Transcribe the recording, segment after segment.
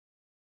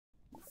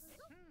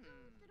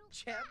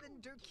Chabin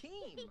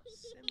Durkeem.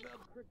 Simba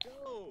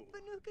Prigo.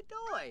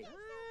 Banukadoy.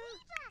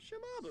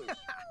 Shamabu.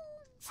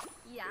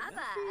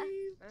 Yaba.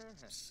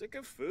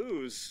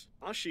 Sycophus.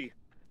 Ashi.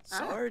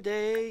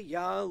 Sarde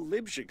Ya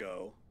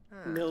Libjigo.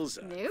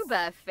 Milza.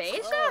 Nuba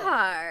Facia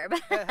Harb.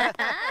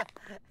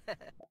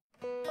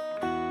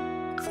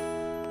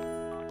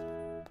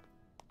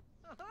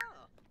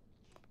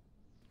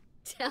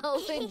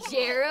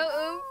 Telvanjero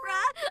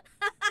Umpra.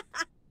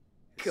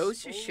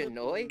 Gosha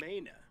Shanoy.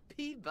 Mena.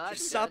 Peabody.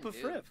 Sapa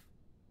Friv.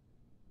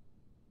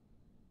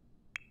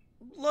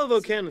 Lovo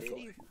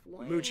Canthoi.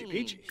 Muji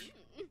Peachy.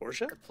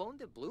 Orsha. Plon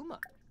de Bluma.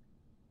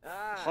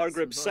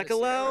 Hargrib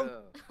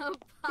Sekalau.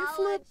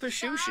 Apollo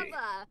Pashushi.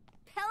 Chava.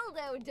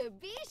 Peldo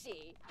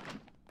Dabishi.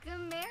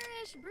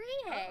 Gamerish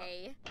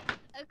Brihe.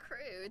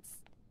 Acroots.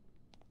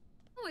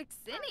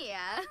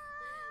 Wixinia.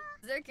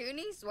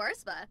 Zerkuni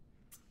Swarspa.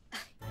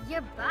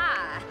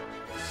 Yaba.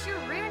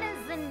 Sharuna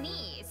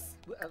Zanis.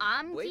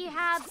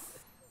 Amkihab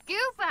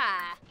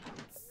Scoopa.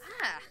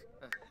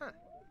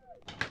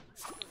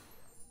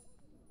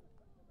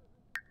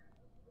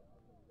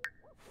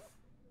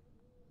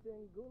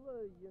 Sangula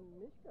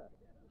Yamishka.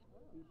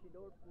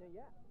 Ishidor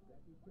Naya.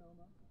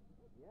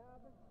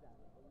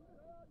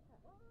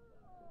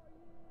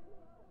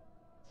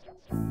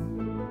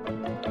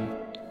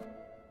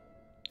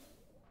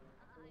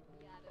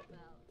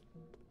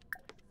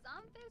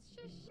 Somfis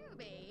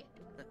Shishubi.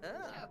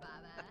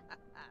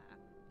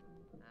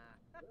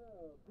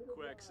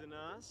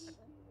 Quexanos.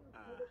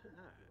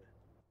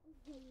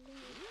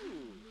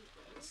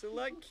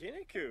 Select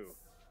Kiniku.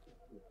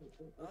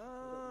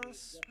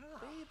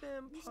 Babe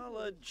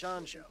Impala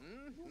Janjo.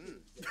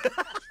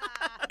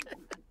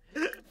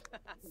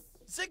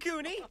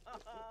 Zakuni.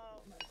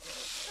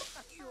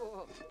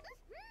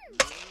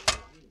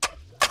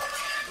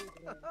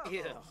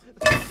 Ew.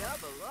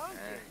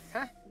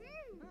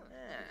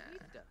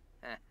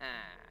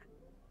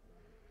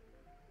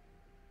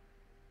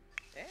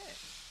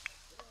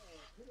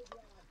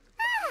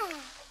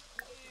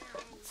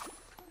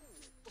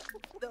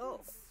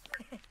 No.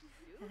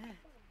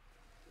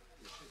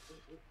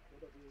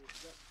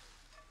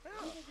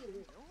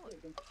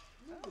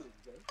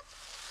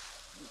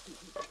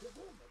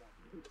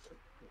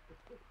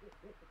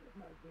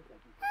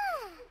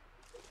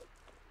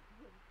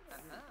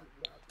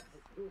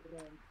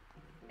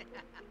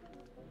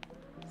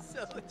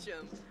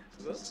 Sochum.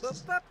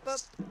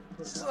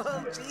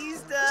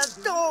 Vista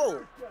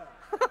do.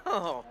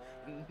 Oh,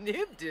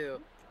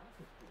 Nibdu.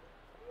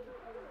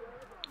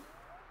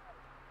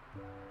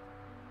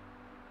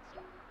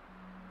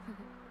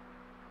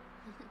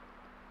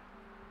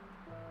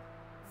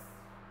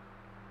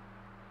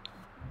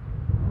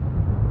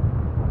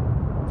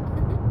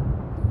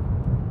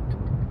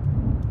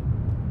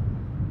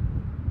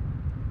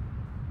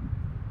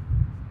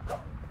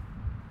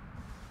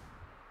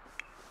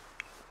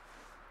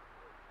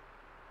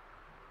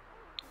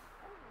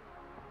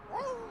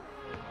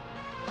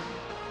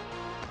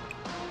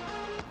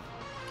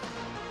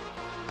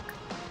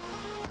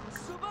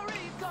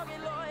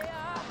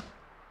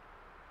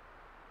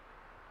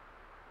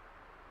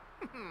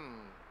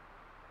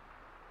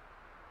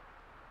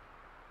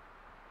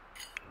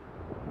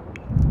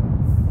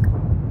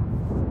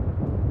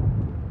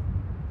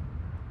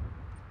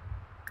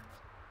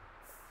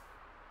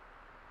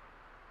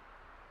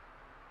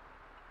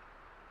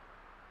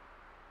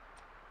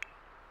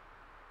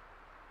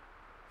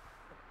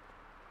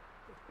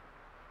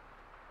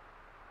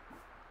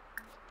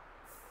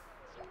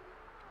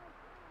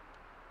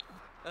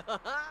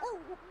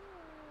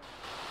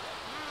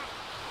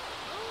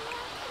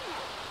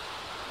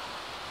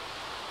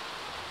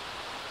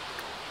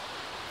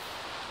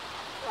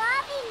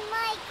 Robbie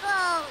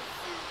Michaels.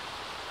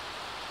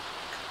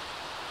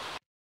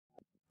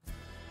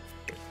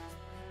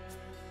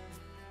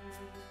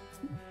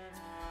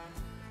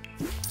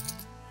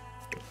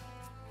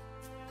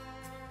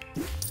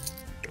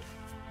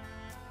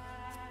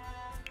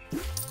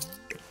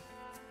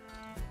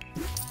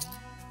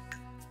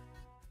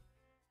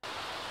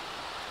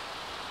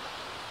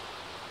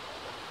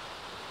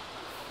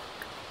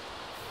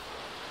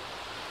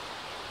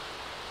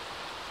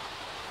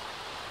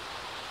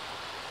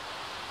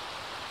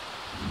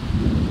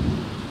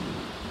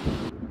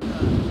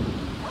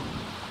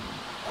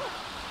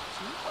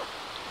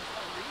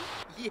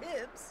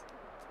 Yips.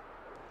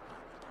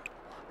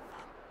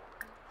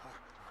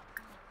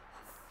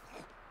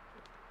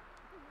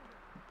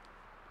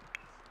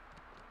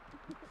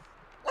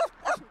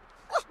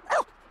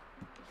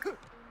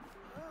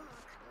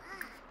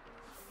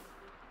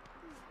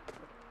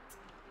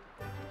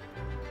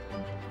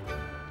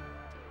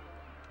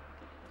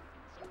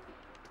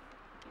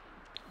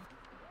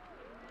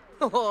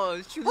 Oh,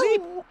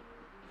 Shulip!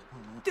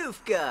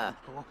 Doofka!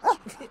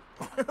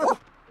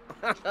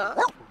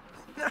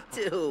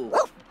 Natu!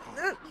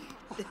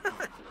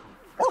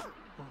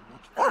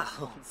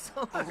 Oh,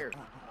 Tsar!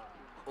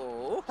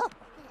 Oh!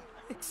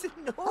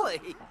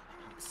 Xenoy!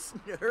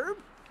 Snurb!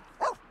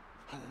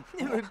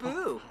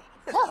 Niribu!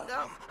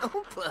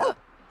 Opa!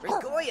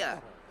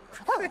 Rigoya!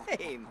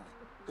 Crane!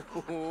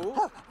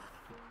 Oh.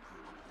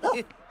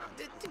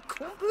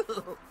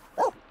 Kumbu.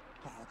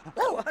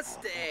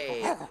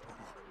 Kwaste.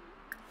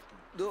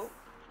 Do.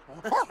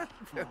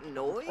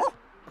 Noi.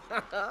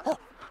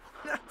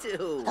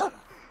 Natu.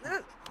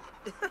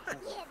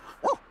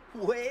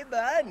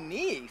 Weba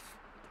Neef.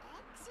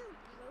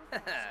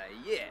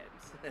 Yes,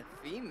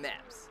 fee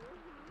maps.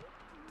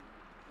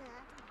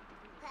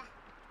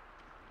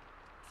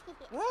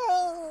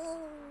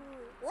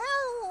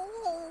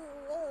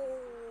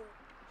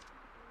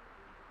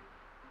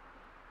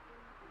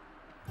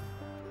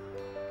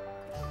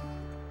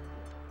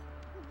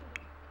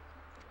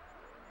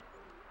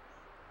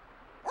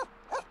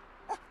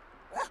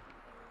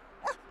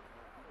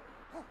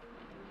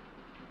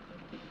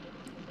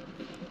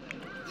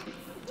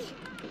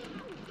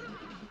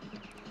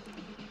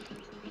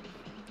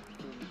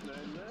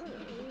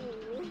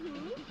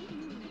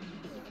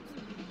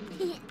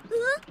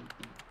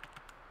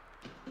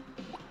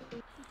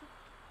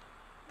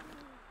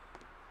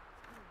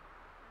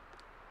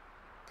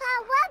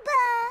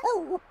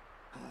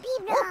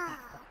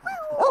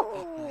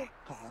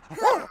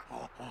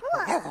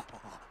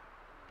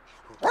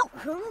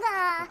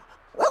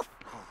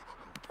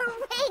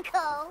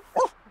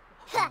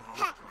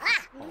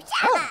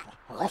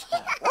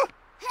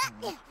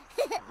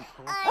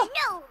 I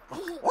know.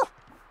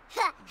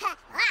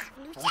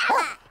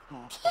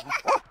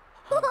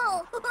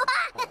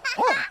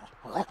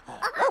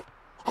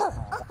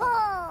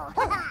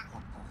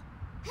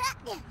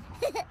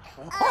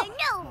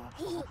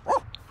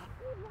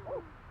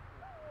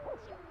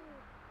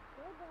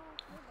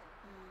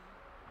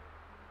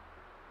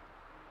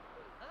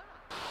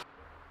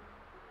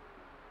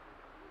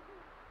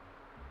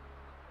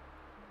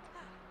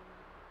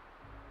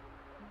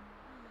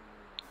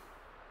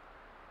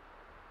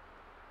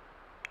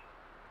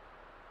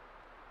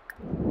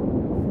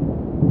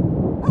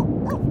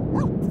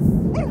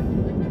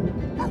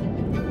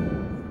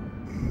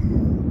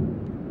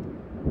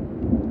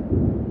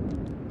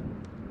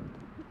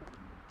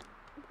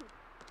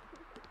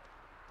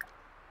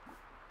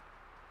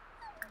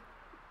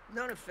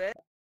 Nonafesh.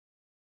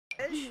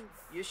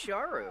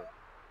 Yasharu.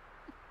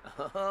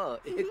 Oh,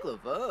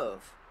 Iklavov.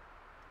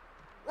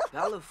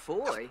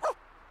 Balafoy.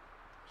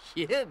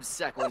 Yib,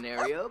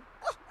 Saquinario.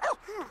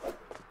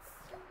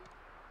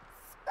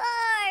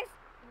 Sparf.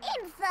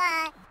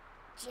 Infa.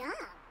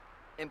 Jump.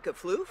 Imka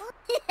Floof.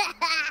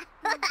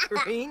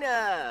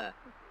 Karina.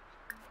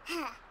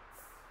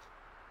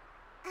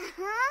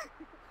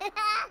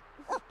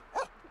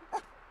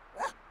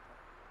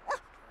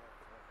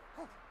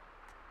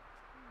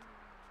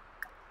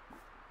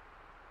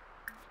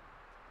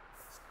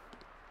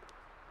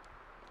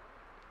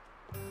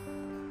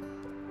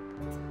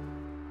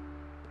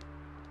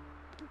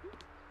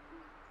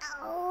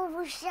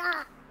 Oh,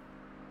 shot.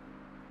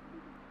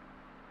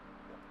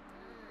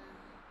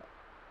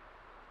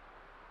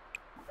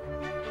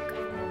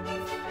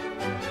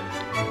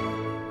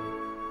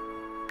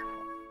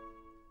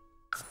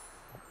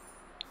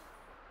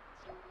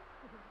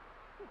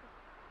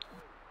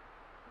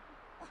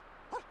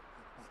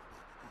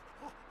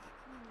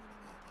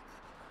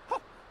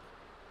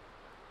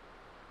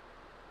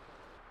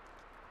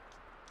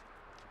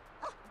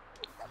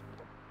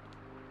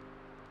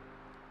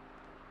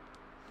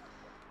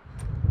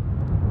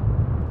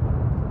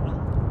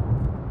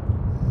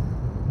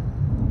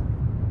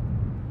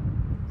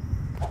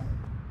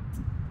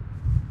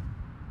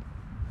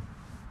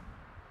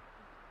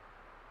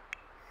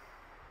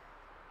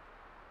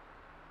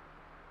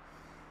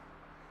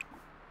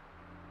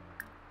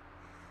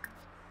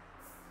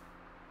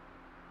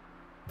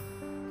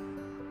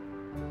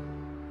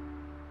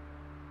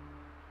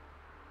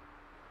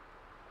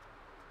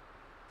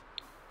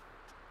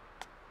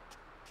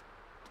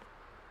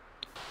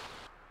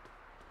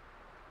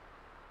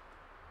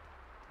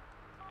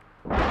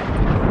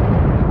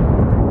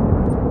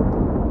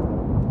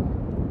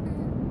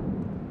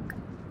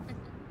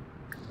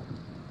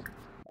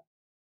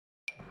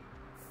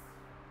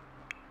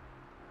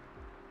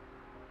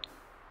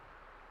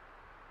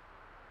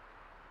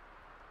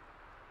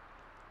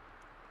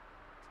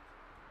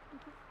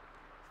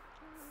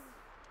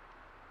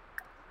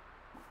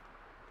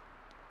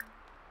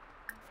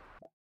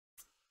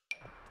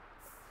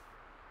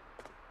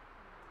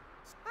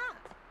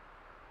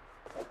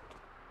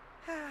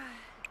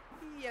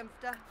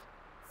 Yemfta.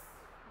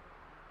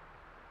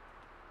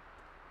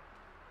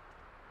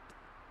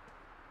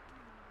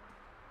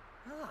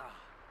 Ah.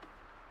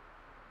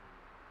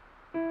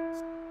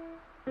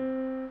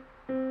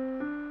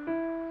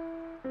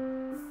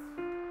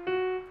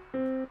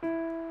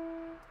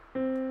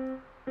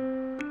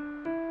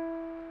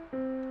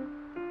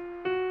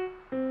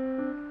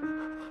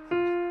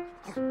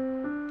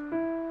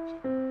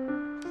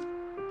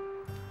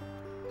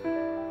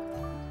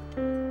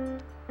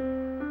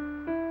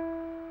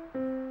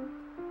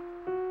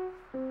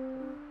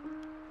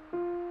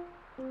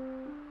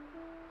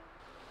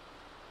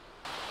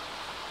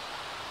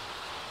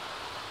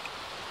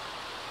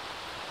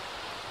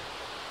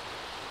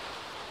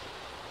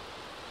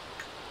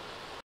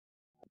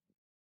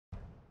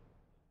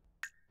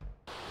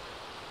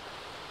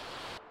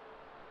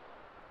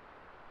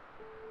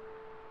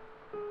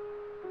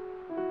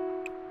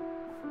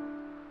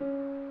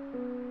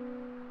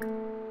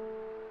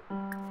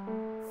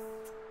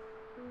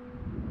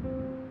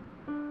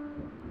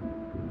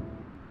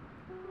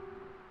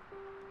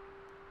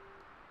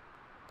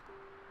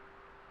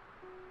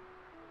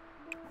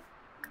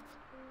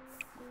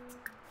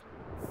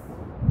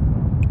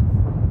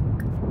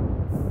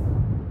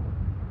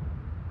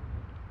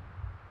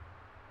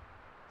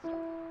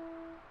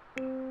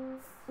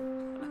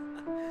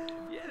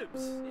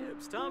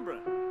 Yibs, Tombra.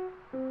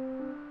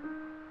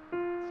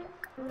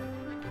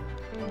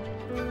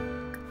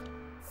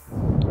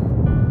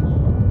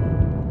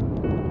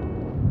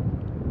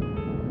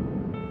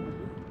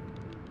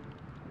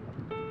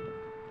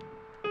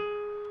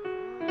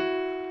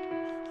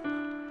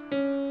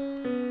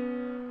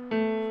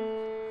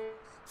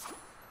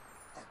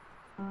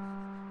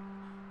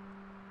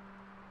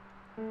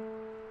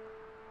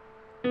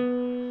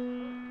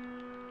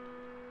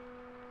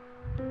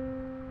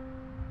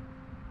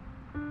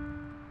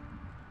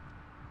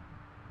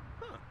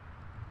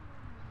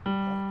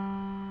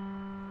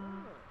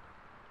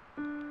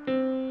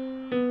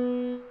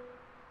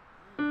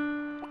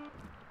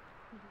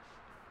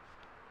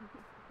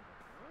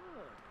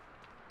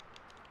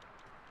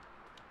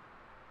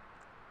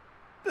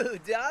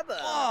 Budaba.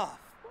 Off!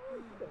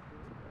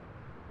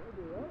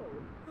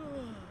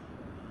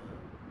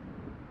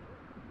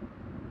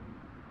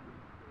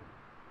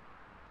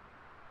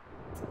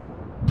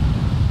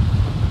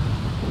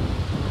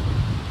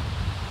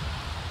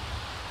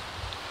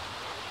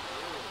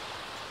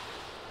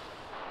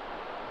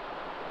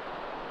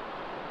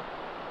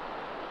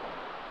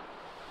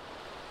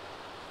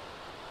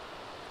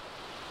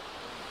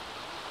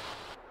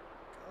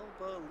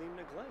 Kalba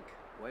Limna Glenk.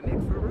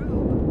 Wemig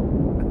Faroob.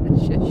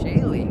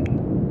 Shashaling.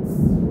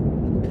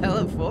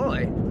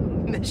 Pelafoy.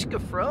 Mishka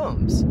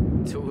Froms.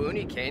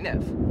 Tuuni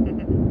Kanef.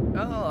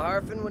 Oh,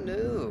 Harfin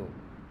Wanu.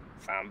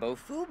 Fambo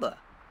Fuba.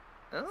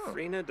 Oh.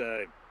 Frina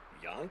da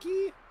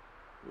Yankee?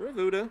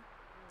 Ravuda.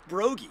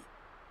 Brogi.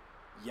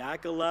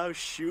 Yakalau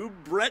Shu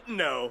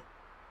Bretno.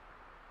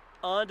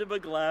 Onda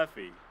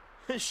Baglaffy.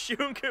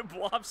 Shunka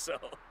Blopso.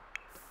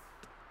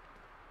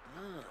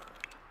 Huh.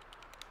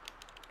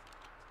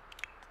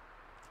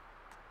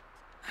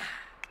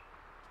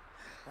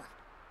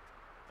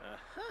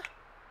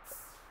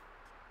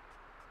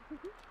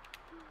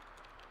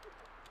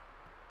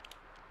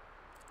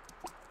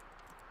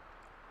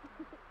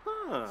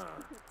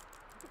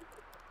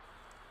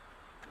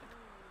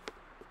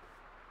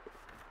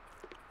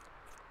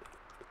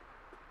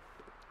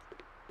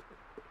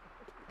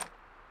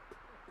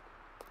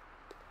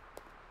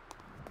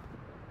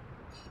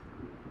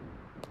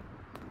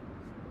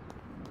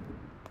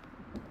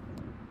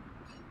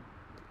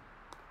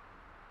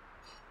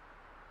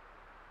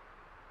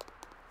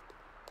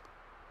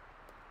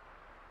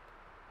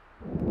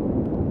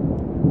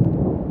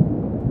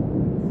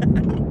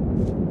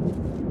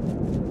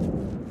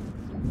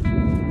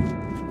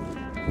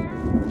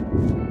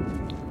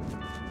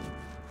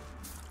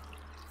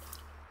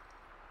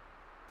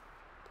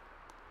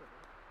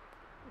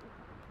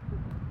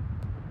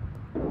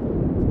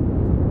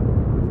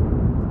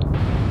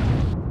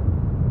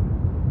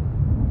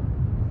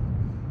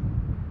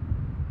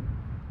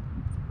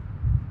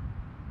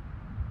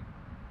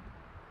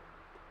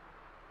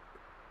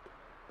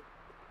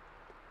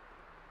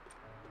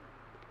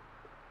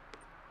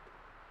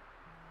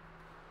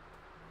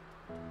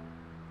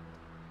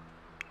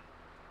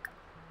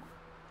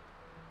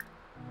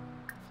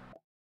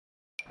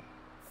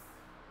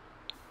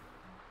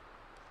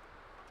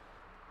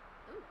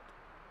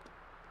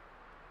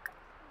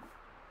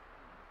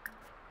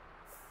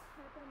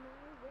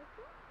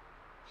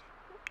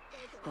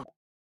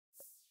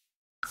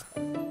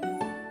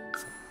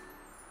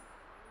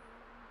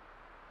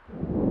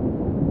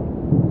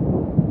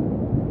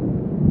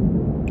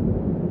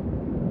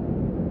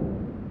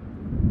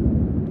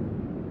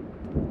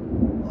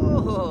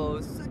 Oh,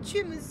 such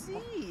a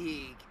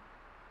musique.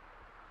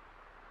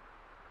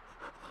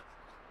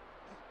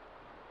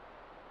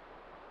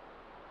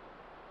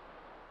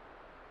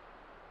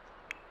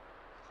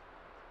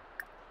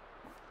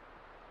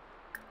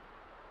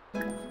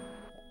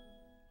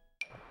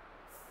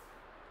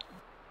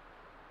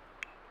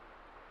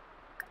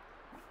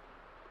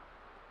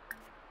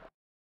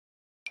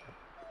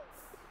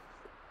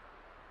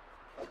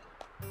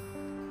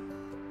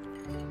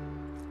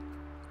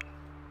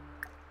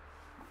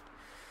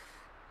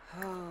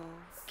 Oh,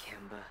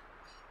 Kimba.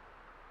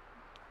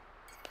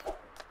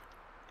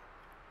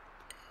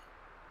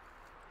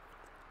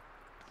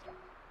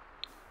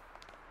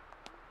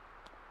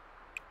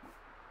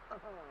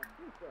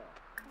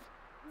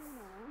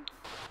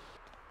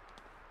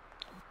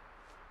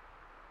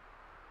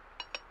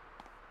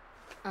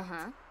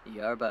 Uh-huh.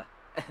 Yarba.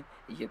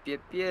 Yip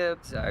yip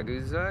yip.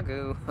 Zagu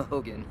zagu.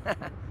 Hogan.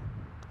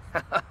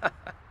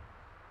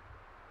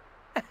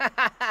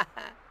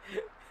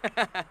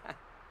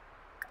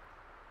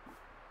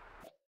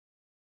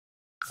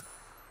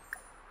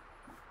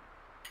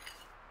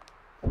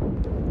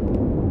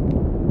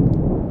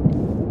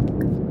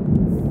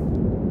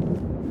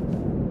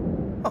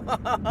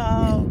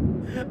 Oh,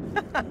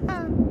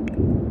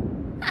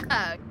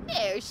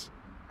 noosh.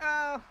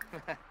 Oh,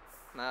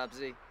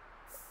 Mobsy.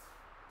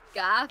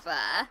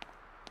 Gaffa.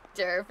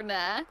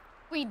 Derfna.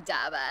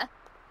 Weedaba.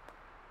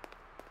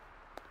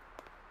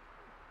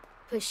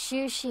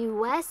 Pashushi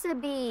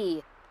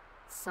Wesabi.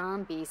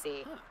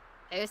 Sambisi.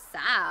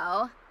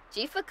 Osao.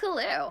 Jifa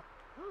Kalu.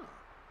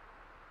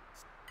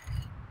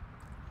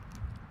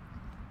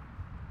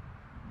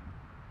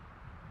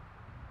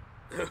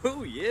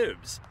 Oh,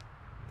 yibs.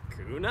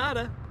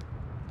 Kunada.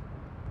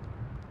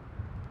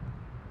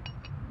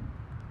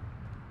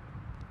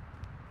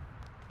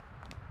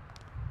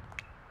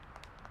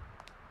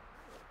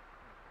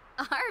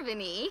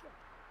 Arvini,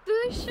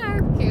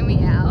 Bouchard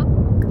Kumiao,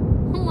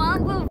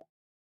 Wambo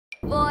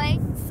Boy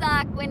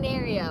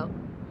Saquinario,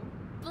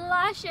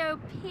 Blasho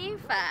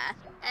Pifa,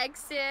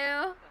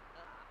 Exu.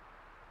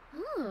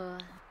 Ooh.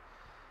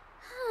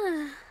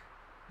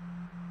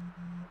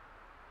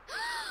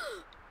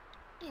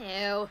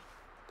 Ew.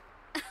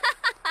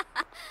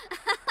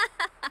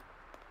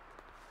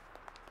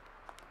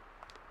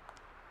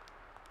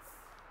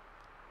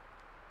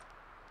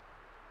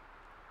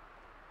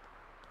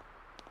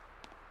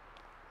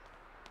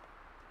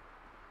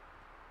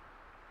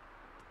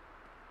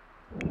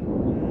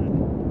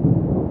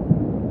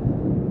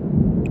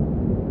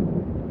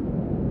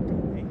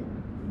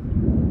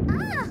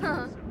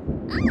 Oh.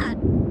 Ah.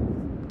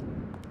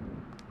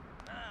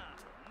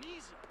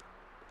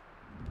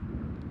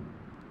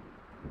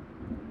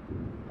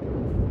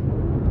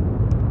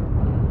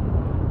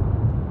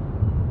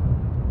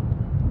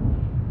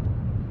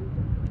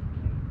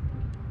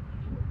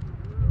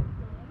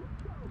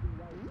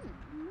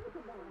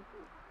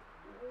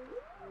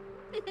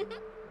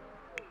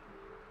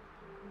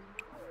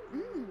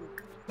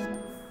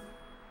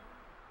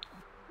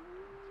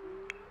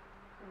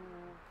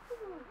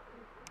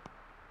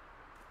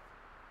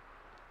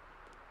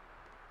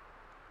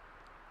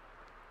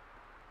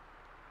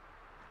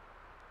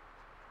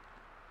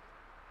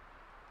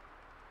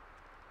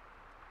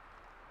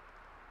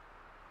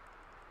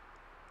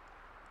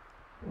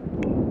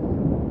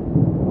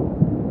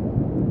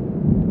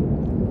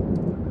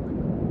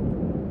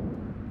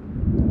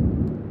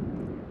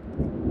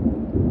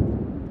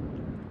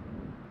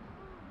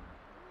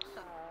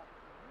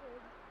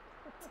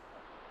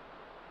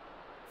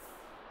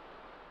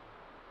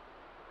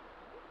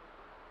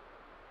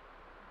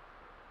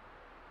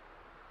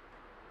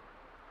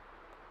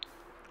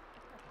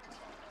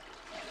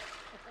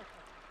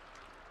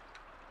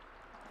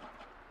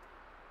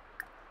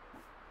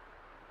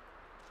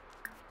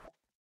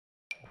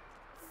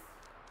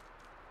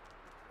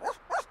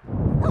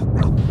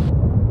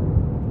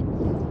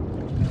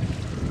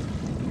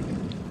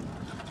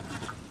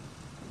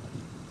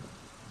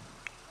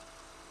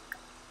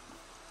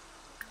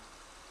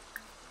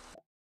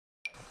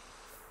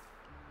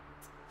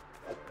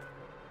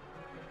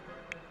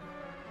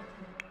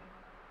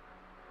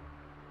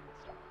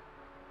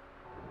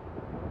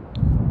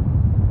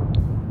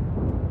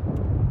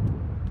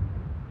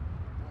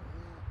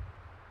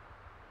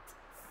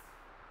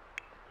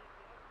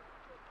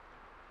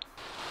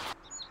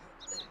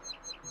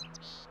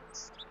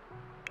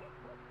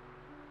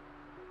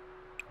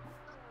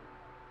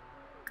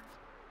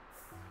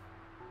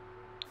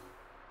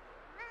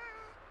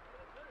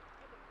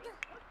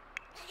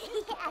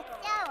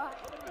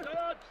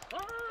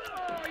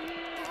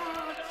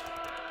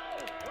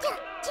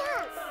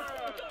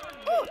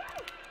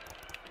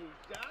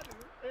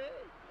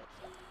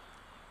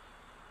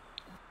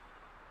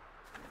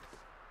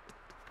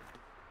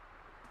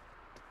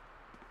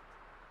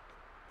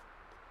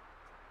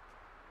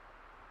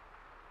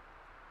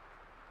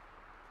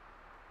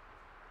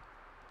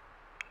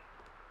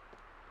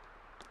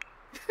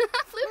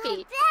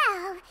 Floopy.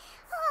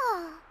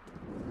 Oh.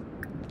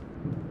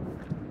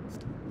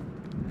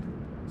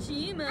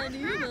 Chima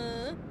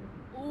Numa.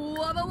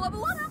 Wubba wubba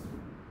wubba.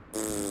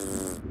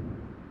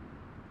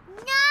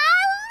 No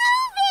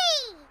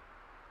movie!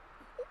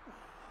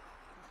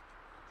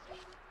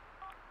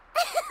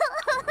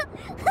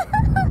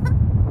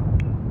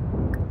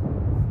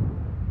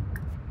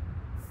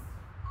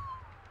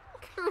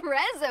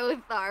 Rezo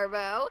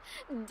Tharbo.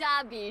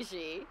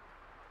 Dabishi.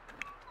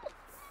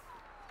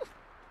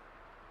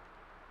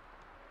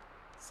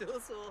 Sul.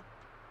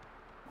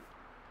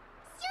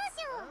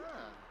 Susu!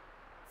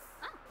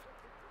 Ah.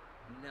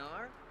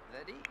 Nar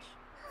Vadish.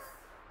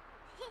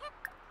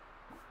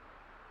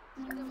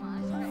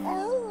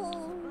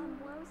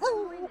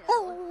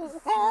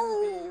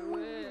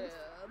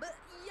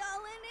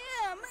 Y'all in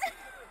him.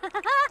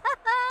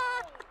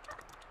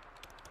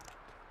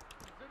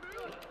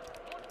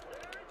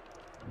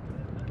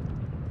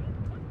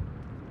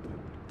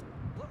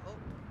 Whoa.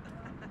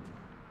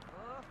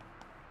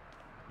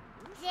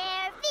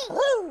 Jerry!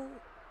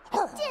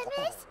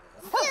 Dennis!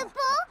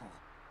 Simple!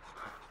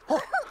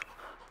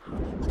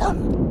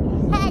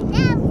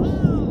 Hanafi!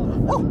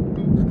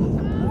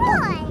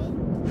 Roy!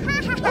 Ha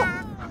ha ha!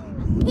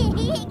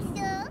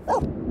 Pixel!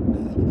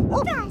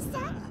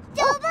 Rasa!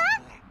 Doba!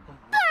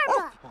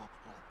 Burba!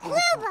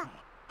 Luba!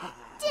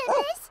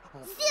 Dennis!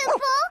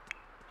 Simple!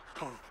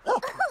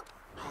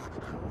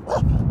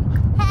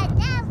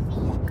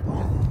 Hanafi!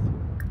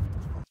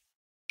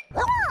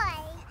 Roy!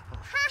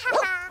 Ha ha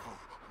ha!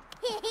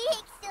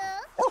 Pixel!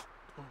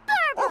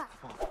 Burba!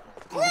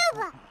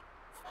 Luba!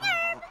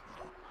 Snurb!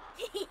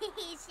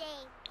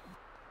 Shame.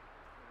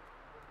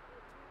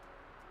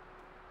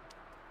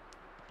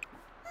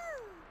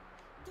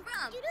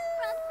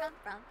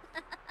 From.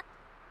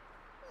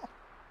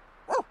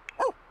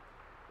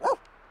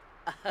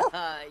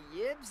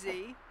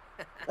 Yibsy.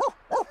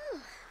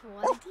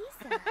 What is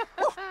that?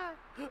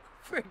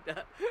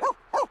 Frigda,